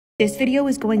This video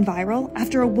is going viral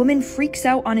after a woman freaks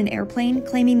out on an airplane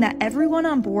claiming that everyone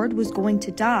on board was going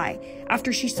to die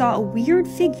after she saw a weird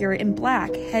figure in black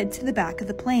head to the back of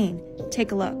the plane.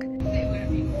 Take a look. Say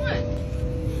whatever you want.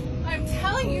 I'm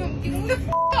telling you, I'm getting the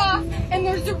off, and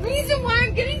there's a reason why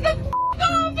I'm getting the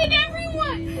off, and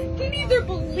everyone can either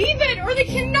believe it or they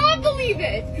cannot believe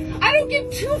it. I don't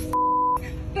give two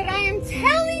but I am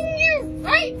telling you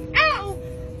right now,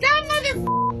 that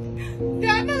mother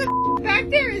back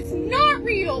there is not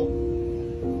real.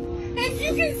 And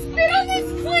you can spit on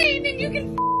this plane and you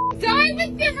can die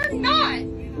with them or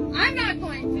not. I'm not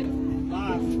going to.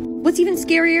 What's even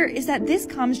scarier is that this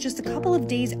comes just a couple of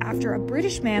days after a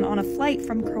British man on a flight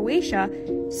from Croatia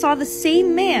saw the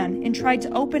same man and tried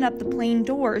to open up the plane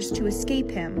doors to escape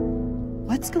him.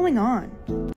 What's going on?